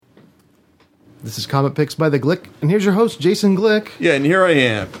This is Comic Picks by the Glick, and here's your host, Jason Glick. Yeah, and here I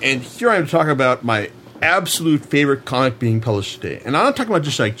am. And here I am to talk about my absolute favorite comic being published today. And I'm not talking about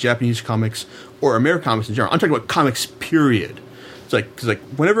just like Japanese comics or American comics in general. I'm talking about comics, period. It's like, cause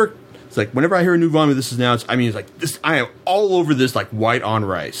whenever I hear a new volume of this announced, I am all over this like white on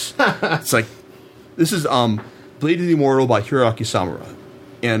rice. It's like, this is Blade of the Immortal by Hiroaki Samura.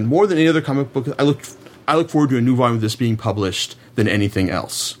 And more than any other comic book, I look forward to a new volume of this being published than anything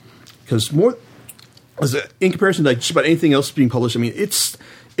else. Because in comparison to like just about anything else being published, I mean, it's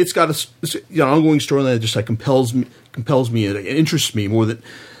got an ongoing storyline that just like compels me, and it interests me more than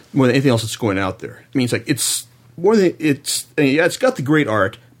anything else that's going out there. I mean, it's got the great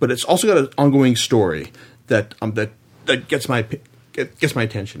art, but it's also got an ongoing story that gets my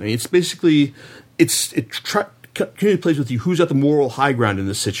attention. I mean, it's basically it plays with you. Who's at the moral high ground in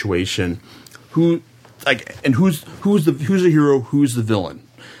this situation? Who's the hero? Who's the villain?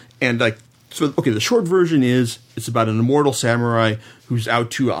 And the short version is it's about an immortal samurai who's out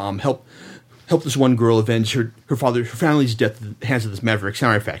to help this one girl avenge her family's death at the hands of this maverick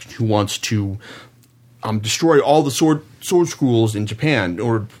samurai faction who wants to destroy all the sword schools in Japan in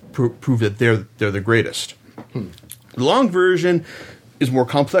order to prove that they're the greatest. The long version is more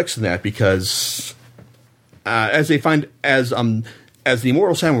complex than that because as the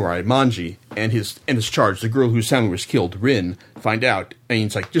immortal samurai Manji and his charge, the girl whose samurai was killed, Rin, find out. I mean,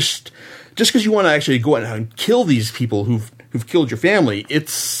 it's like just because you want to actually go out and kill these people who've killed your family,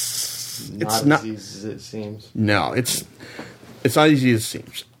 it's not as easy as it seems. No, it's not as easy as it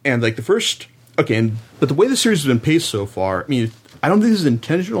seems. And like but the way the series has been paced so far, I mean, I don't think this is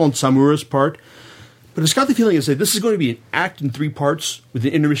intentional on Samura's part, but it's got the feeling that this is going to be an act in 3 parts with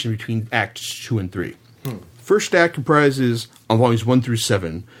an intermission between acts 2 and 3. First act comprises of volumes 1 through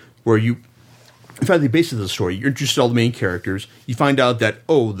 7, where you find the basis of the story. You're introduced to all the main characters. You find out that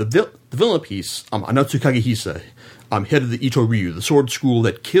the villain piece, Anatsu Kagehisa, head of the Ito Ryu, the sword school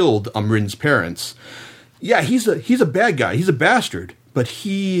that killed Rin's parents. Yeah, he's a bad guy. He's a bastard, but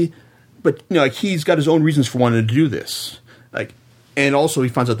he's got his own reasons for wanting to do this. And also he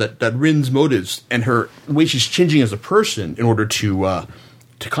finds out that Rin's motives and the way she's changing as a person in order to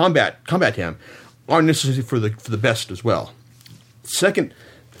combat him aren't necessarily for the best as well. Second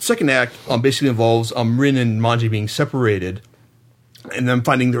act basically involves Rin and Manji being separated, and them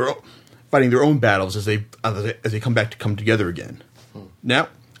fighting their own battles as they come together again. Now,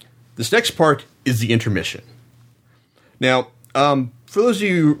 this next part is the intermission. Now, for those of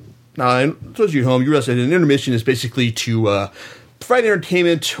you at home, you realize that an intermission is basically to provide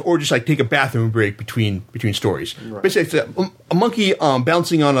entertainment or just like take a bathroom break between stories. Right. Basically, it's a monkey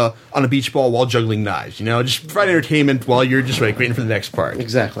bouncing on a beach ball while juggling knives. Just provide entertainment while you're just waiting for the next part.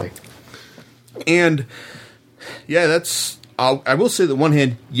 Exactly. And yeah, that's. I will say that on one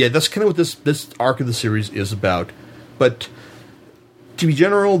hand, yeah, that's kind of what this arc of the series is about. But to be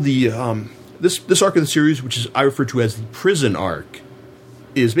general, the this arc of the series, which I refer to as the prison arc,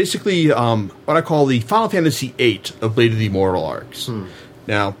 is basically what I call the Final Fantasy VIII of Blade of the Immortal arcs.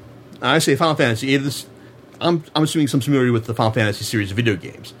 Now, I say Final Fantasy VIII. I'm assuming some familiarity with the Final Fantasy series of video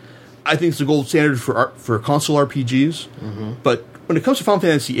games. I think it's the gold standard for console RPGs. Mm-hmm. But when it comes to Final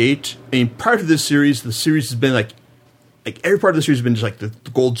Fantasy VIII, I mean, prior to this series, the series has been like every part of the series has been just like the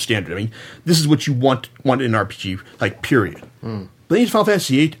gold standard. I mean, this is what you want in an RPG, period. But then Final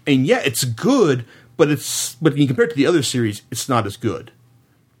Fantasy VIII, and yeah, it's good, but when you compare it to the other series, it's not as good.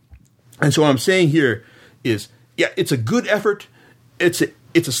 And so what I'm saying here is, yeah, it's a good effort. It's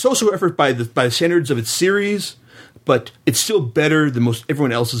a so-so effort by the standards of its series, but it's still better than most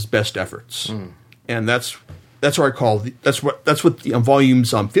everyone else's best efforts. And that's what I call that's what the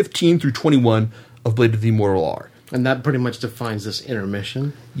volumes 15 through 21 of Blade of the Immortal are. And that pretty much defines this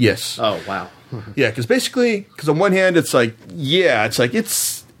intermission. Yes. Oh wow. Yeah, because on one hand it's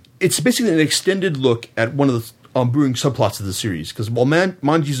basically an extended look at one of the brewing subplots of the series, because while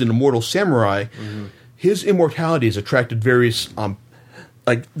Manji's an immortal samurai, his immortality has attracted various,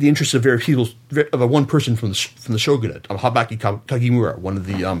 the interests of various people, of one person from the shogunate, Habaki Kagimura, one of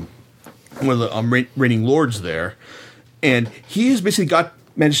the reigning lords there, and he has basically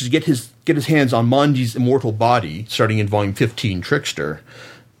managed to get his hands on Manji's immortal body, starting in volume 15, Trickster,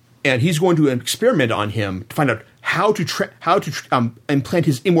 and he's going to experiment on him to find out how to implant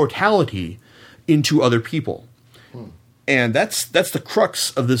his immortality into other people. And that's the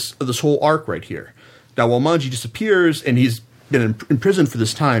crux of this whole arc right here. Now, while Manji disappears and he's been in prison for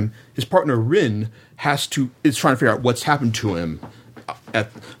this time, his partner Rin is trying to figure out what's happened to him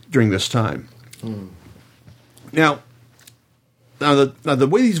during this time. Now the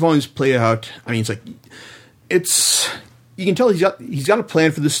way these volumes play out, I mean, you can tell he's got a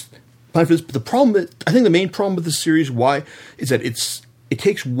plan for this But the problem, I think the main problem with this series, why, is that it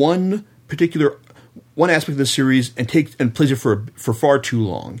takes one aspect of the series and plays it for far too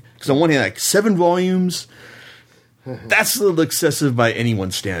long. Because on one hand, like 7 volumes, that's a little excessive by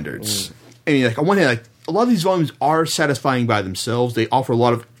anyone's standards. I mean, like on one hand, like a lot of these volumes are satisfying by themselves. They offer a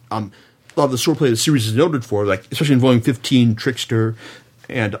lot of the swordplay the series is noted for, like especially in volume 15, Trickster,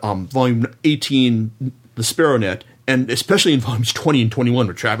 and volume 18, The Sparrow Net, and especially in volumes 20 and 21,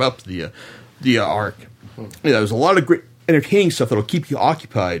 which wrap up the arc. Yeah, there's a lot of great entertaining stuff that'll keep you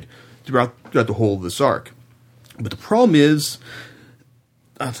occupied throughout the whole of this arc. But the problem is,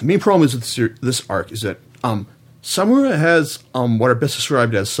 the main problem is with this arc is that Samura has what are best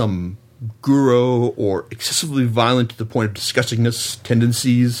described as some guro or excessively violent to the point of disgustingness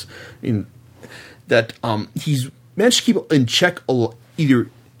tendencies. That he's managed to keep in check he's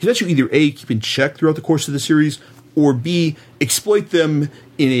managed to either A, keep in check throughout the course of the series, or B, exploit them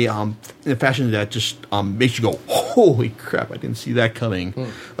in a fashion that just makes you go, holy crap, I didn't see that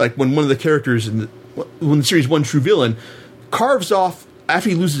coming. Like when one of the characters when the series one true villain carves off, after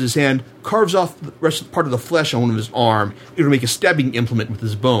he loses his hand, carves off the rest of part of the flesh on one of his arm in order to make a stabbing implement with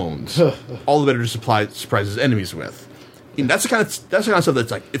his bones. All the better to surprise his enemies with. And that's the kind of stuff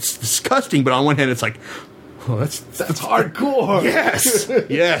that's like, it's disgusting, but on one hand it's like, oh, that's hardcore. Yes,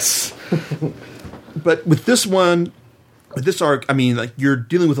 yes. But with this arc, I mean, like you're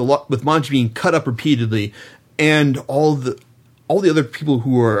dealing with with Manji being cut up repeatedly, and all the other people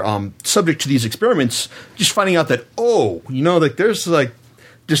who are subject to these experiments just finding out that like there's like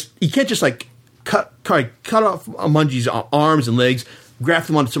you can't just like cut off Manji's arms and legs, graft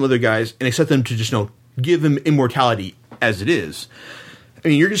them onto some other guys, and expect them to just give him immortality as it is. I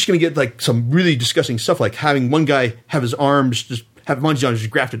mean, you're just going to get like some really disgusting stuff, like having one guy have his arms have Manji's arms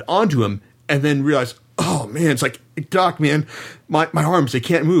just grafted onto him, and then realize, oh man, it's like, Doc, man, my arms, they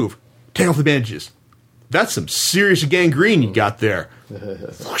can't move. Take off the bandages. That's some serious gangrene you got there.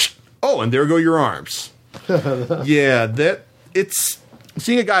 Oh, and there go your arms. Yeah, it's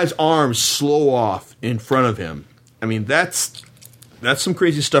seeing a guy's arms slow off in front of him. I mean, that's some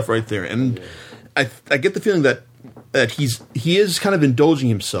crazy stuff right there. And I get the feeling that he is kind of indulging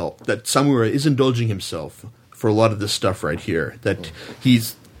himself. That Samura is indulging himself for a lot of this stuff right here. That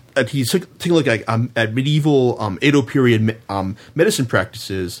he's taking a look at medieval Edo period medicine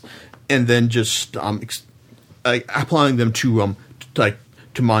practices, and then just applying them to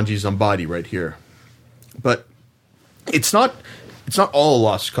Manji's body right here. But it's not all a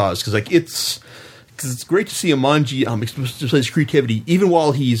lost cause, because it's great to see a Manji display his creativity even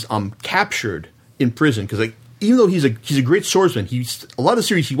while he's captured in prison, because even though he's a great swordsman, a lot of the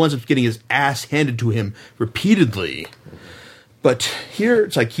series he winds up getting his ass handed to him repeatedly. But here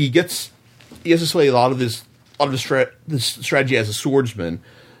it's like he has to display a lot of this strategy as a swordsman,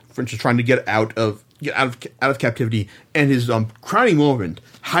 for instance, trying to get out of captivity, and his crowning moment,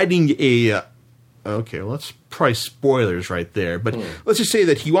 hiding let's probably spoilers right there, but let's just say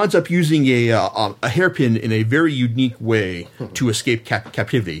that he winds up using a hairpin in a very unique way to escape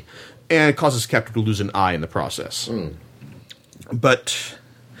captivity, and it causes the captive to lose an eye in the process. But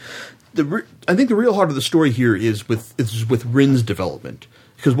I think the real heart of the story here is with Rin's development,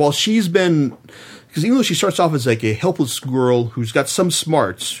 because even though she starts off as like a helpless girl who's got some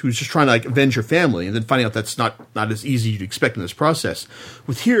smarts, who's just trying to like avenge her family, and then finding out that's not as easy to expect in this process.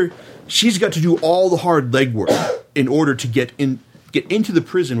 With here, she's got to do all the hard legwork in order to get into the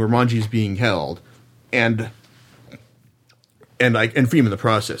prison where Manji is being held, and free him in the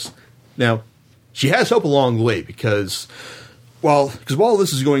process. Now, she has help along the way, because while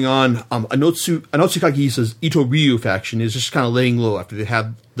this is going on, Anotsu Kagisa's Ito Ryu faction is just kind of laying low after they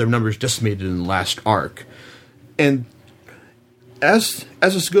had their numbers decimated in the last arc. And as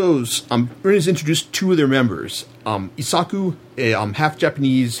this goes, Rin has introduced 2 of their members. Isaku, a half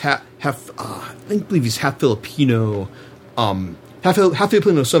Japanese, I believe he's half Filipino, half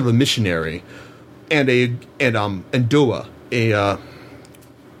Filipino son of a missionary, and Doa,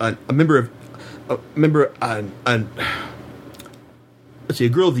 a member a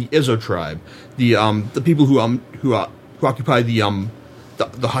girl of the Ezo tribe, the people who occupied the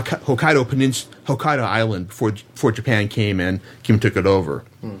Hokkaido island before Japan came and took it over.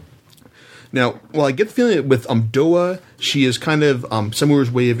 Now, while I get the feeling that with Doa, she is kind of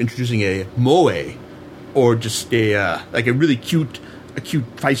Samura's way of introducing a moe, or just a really cute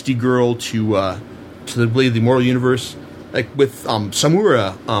feisty girl to the Blade of the Immortal Universe. Like with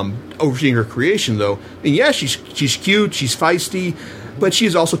Samura overseeing her creation, though, I mean, yeah, she's cute, she's feisty, but she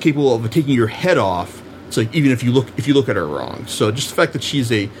is also capable of taking your head off. So even if you look at her wrong. So just the fact that she's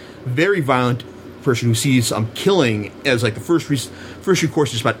a very violent person who sees killing as like the first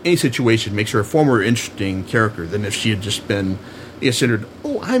recourse just about any situation makes her a far more interesting character than if she had just been considered,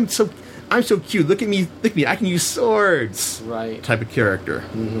 oh, I'm so cute, look at me, I can use swords, right, type of character.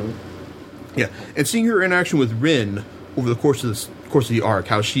 Mm-hmm. Yeah, and seeing her interaction with Rin over the course of the arc,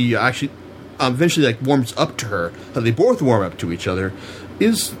 how she actually eventually like warms up to her, how they both warm up to each other,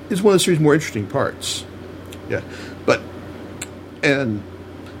 is one of the series' more interesting parts. Yeah, but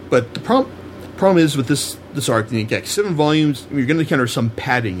the problem is with this arc, you get 7 volumes, you're going to encounter some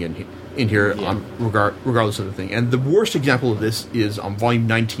padding in here, yeah. Regardless of the thing. And the worst example of this is volume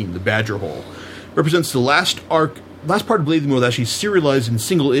 19, the Badger Hole. Represents the last part of Blade of the Immortal that actually serialized in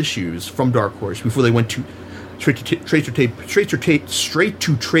single issues from Dark Horse before they went to straight to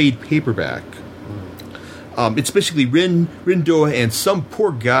trade paperback. It's basically Rin Doa and some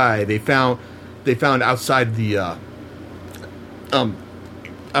poor guy they found outside the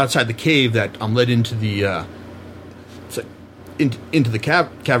cave that led into the into the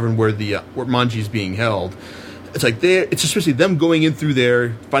cavern where Manji is being held. It's like it's especially them going in through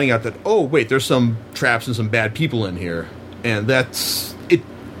there, finding out that, oh wait, there's some traps and some bad people in here, and that's it.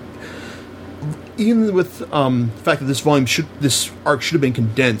 Even with the fact that this arc should have been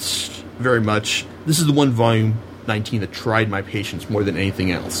condensed very much, this is the one volume 19 that tried my patience more than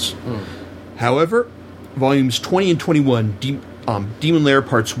anything else. However, volumes 20 and 21, Demon Lair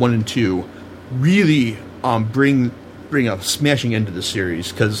parts 1 and 2, really bring a smashing end to the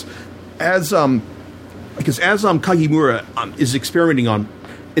series, because as Kagimura is experimenting on,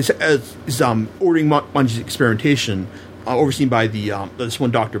 is ordering Manji's experimentation, overseen by this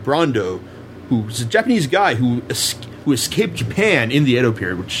one Dr. Brando, who's a Japanese guy who escaped Japan in the Edo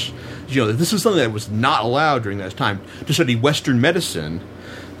period, which, this is something that was not allowed during that time, to study Western medicine.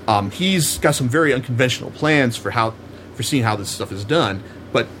 He's got some very unconventional plans for seeing how this stuff is done,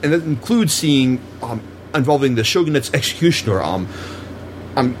 and that includes seeing involving the shogunate's executioner,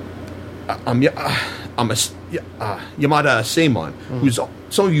 Yamada Seimon, who's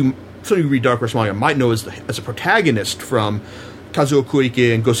some of you read Dark Horse manga might know as a protagonist from Kazuo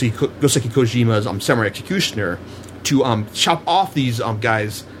Koike and Goseki Kojima's Samurai Executioner, to chop off these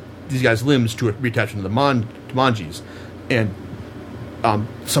guys' limbs to reattach them to Manji's. And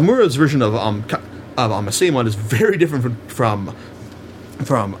Samura's version of Seimon is very different from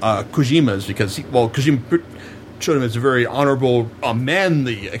Kojima's, because Kojima showed him as a very honorable,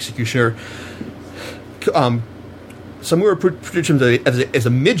 manly executioner. Samura portrayed him as a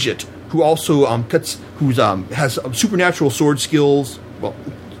midget who also has supernatural sword skills. Well,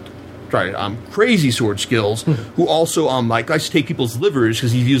 crazy sword skills. Who also likes to take people's livers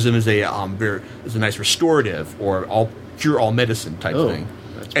because he views them as a nice restorative or cure all medicine type thing.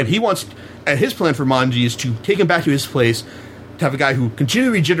 And his plan for Manji is to take him back to his place, to have a guy who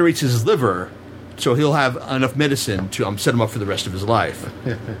continually regenerates his liver, so he'll have enough medicine to set him up for the rest of his life.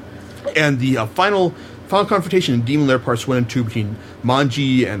 And the final confrontation in Demon Lair parts 1 and 2 between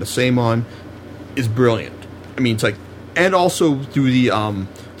Manji and Seimon is brilliant. I mean, it's like, and also through the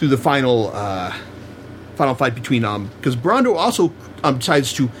final fight between because Brando also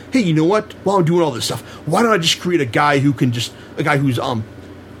decides to, hey, you know what? While I'm doing all this stuff, why don't I just create a guy who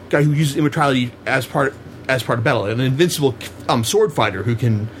uses immortality as part of battle, an invincible sword fighter who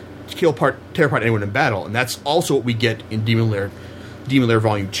can tear apart anyone in battle. And that's also what we get in Demon Lair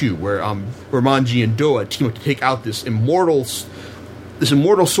Volume 2, where Manji and Doa team up to take out this immortal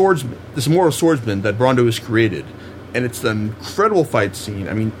swordsman that Brando has created. And it's an incredible fight scene.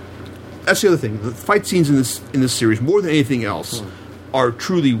 I mean, that's the other thing. The fight scenes in this series, more than anything else, are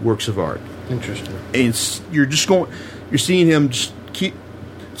truly works of art. Interesting. And you're seeing him just keep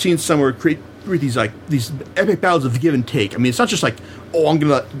seeing somewhere create these epic battles of give and take. I mean, it's not just like, oh,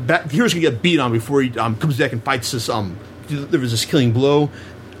 the hero's gonna get beat on before he comes back and fights this delivers this killing blow.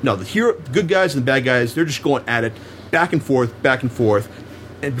 No, the good guys and the bad guys, they're just going at it back and forth,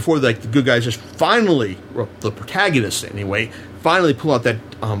 and before the good guys just finally, or the protagonists anyway, finally pull out that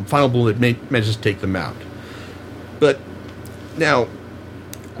final blow that manages to take them out. But now,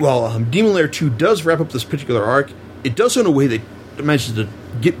 while Demon Lair 2 does wrap up this particular arc, it does so in a way that manages to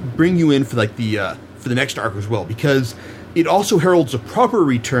bring you in for the next arc as well, because it also heralds a proper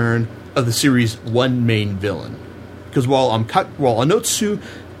return of the series' one main villain. Because while Anotsu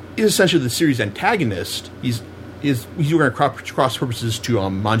is essentially the series' antagonist, he's doing cross purposes to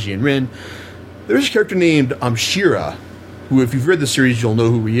Manji and Rin. There's a character named Shira, who, if you've read the series, you'll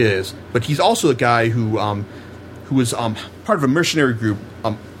know who he is. But he's also a guy who was part of a mercenary group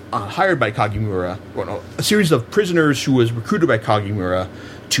hired by Kagimura, a series of prisoners who was recruited by Kagimura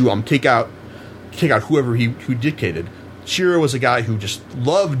to take out whoever who dictated. Shiro was a guy who just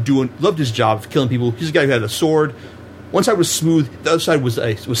loved his job, killing people. He's a guy who had a sword. One side was smooth, the other side was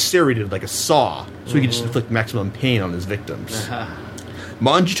serrated like a saw, so he could just inflict maximum pain on his victims.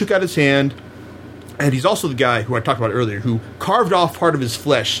 Manji took out his hand, and he's also the guy who I talked about earlier, who carved off part of his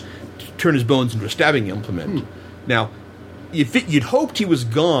flesh to turn his bones into a stabbing implement. Now, you'd hoped he was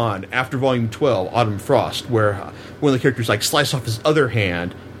gone after Volume 12, Autumn Frost, where one of the characters sliced off his other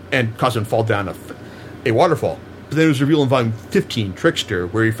hand and caused him to fall down a waterfall. But then it was revealed in Volume 15, Trickster,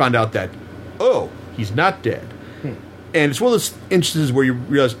 where you found out that, he's not dead. And it's one of those instances where you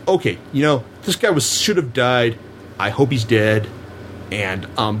realize, okay, this guy should have died. I hope he's dead. And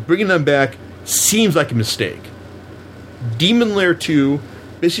bringing them back seems like a mistake. Demon Lair 2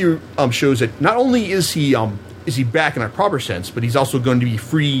 basically shows that not only is he back in a proper sense, but he's also going to be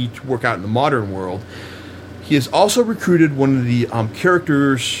free to work out in the modern world. He has also recruited one of the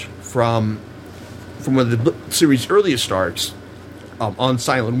characters from one of the series' earliest arcs, on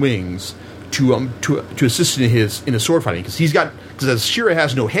Silent Wings, to assist in his sword fighting, because as Shira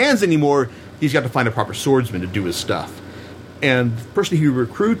has no hands anymore, he's got to find a proper swordsman to do his stuff. And the person he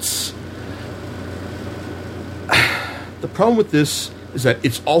recruits, the problem with this is that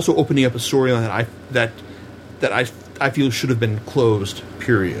it's also opening up a storyline that I feel should have been closed.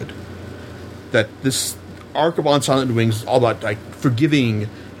 Period. That this arc of On Silent Wings is all about forgiving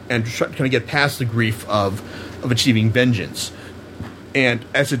and trying to get past the grief of achieving vengeance. And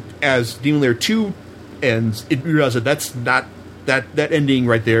as Demon Lair 2 ends, it realizes that ending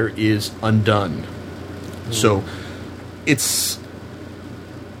right there is undone. So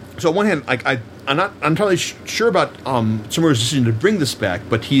on one hand, I'm not entirely sure about Tsumura's decision to bring this back,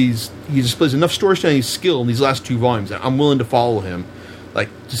 but he displays enough storytelling skill in these last 2 volumes that I'm willing to follow him,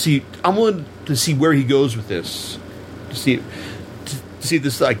 I'm willing to see where he goes with this, to see if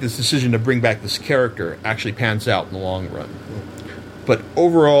this decision to bring back this character actually pans out in the long run. But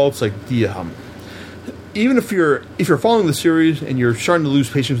overall, it's even if you're following the series and you're starting to lose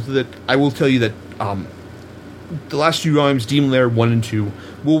patience with it, I will tell you that the last 2 volumes, Demon Lair 1 and 2,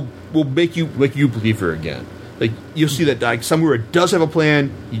 will make you believe her again. You'll see that Samura does have a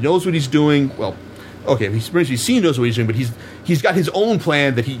plan. He knows what he's doing. Well, okay, he knows what he's doing, but he's got his own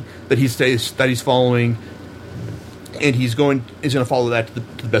plan that he's following, and he's going to follow that to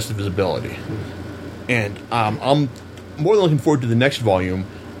the best of his ability. And I'm more than looking forward to the next volume,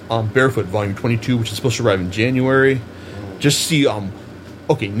 Barefoot, Volume 22, which is supposed to arrive in January. Just to see,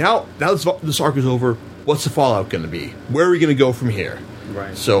 okay, now this arc is over, what's the fallout going to be? Where are we going to go from here?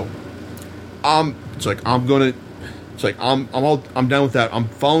 Right. So, I'm done with that. I'm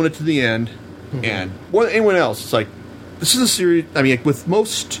following it to the end, and more than anyone else, this is a series. With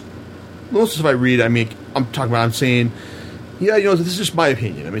most stuff I read, I'm saying, this is just my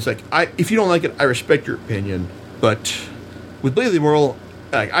opinion. If you don't like it, I respect your opinion, but with Blade of the Immortal,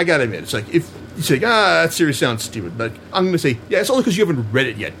 I gotta admit, if you say, that series sounds stupid, but I'm gonna say, it's only because you haven't read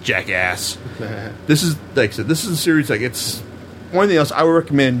it yet, jackass. This is, like I said, this is a series, it's one thing else, I would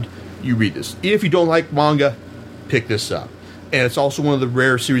recommend you read this. Even if you don't like manga, pick this up. And it's also one of the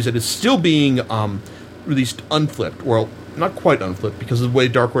rare series that is still being released unflipped. Well, not quite unflipped, because of the way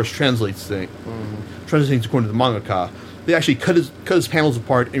Dark Horse translates things according to the mangaka. They actually cut his panels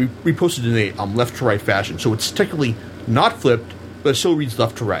apart and reposted in a left to right fashion. So it's technically not flipped, but it still reads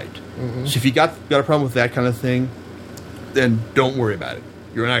left to right. So if you got a problem with that kind of thing, then don't worry about it.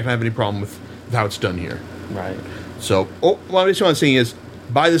 You're not going to have any problem with how it's done here. Right. So what I'm saying is,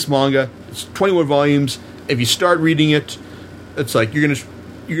 buy this manga. It's 21 volumes. If you start reading it, it's you're just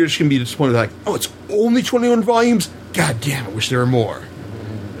gonna be disappointed. It's only 21 volumes. God damn! I wish there were more.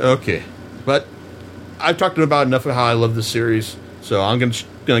 Okay, but I've talked about enough of how I love this series, so I'm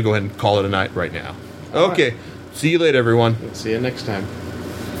gonna go ahead and call it a night right now. Okay, see you later, everyone. See you next time.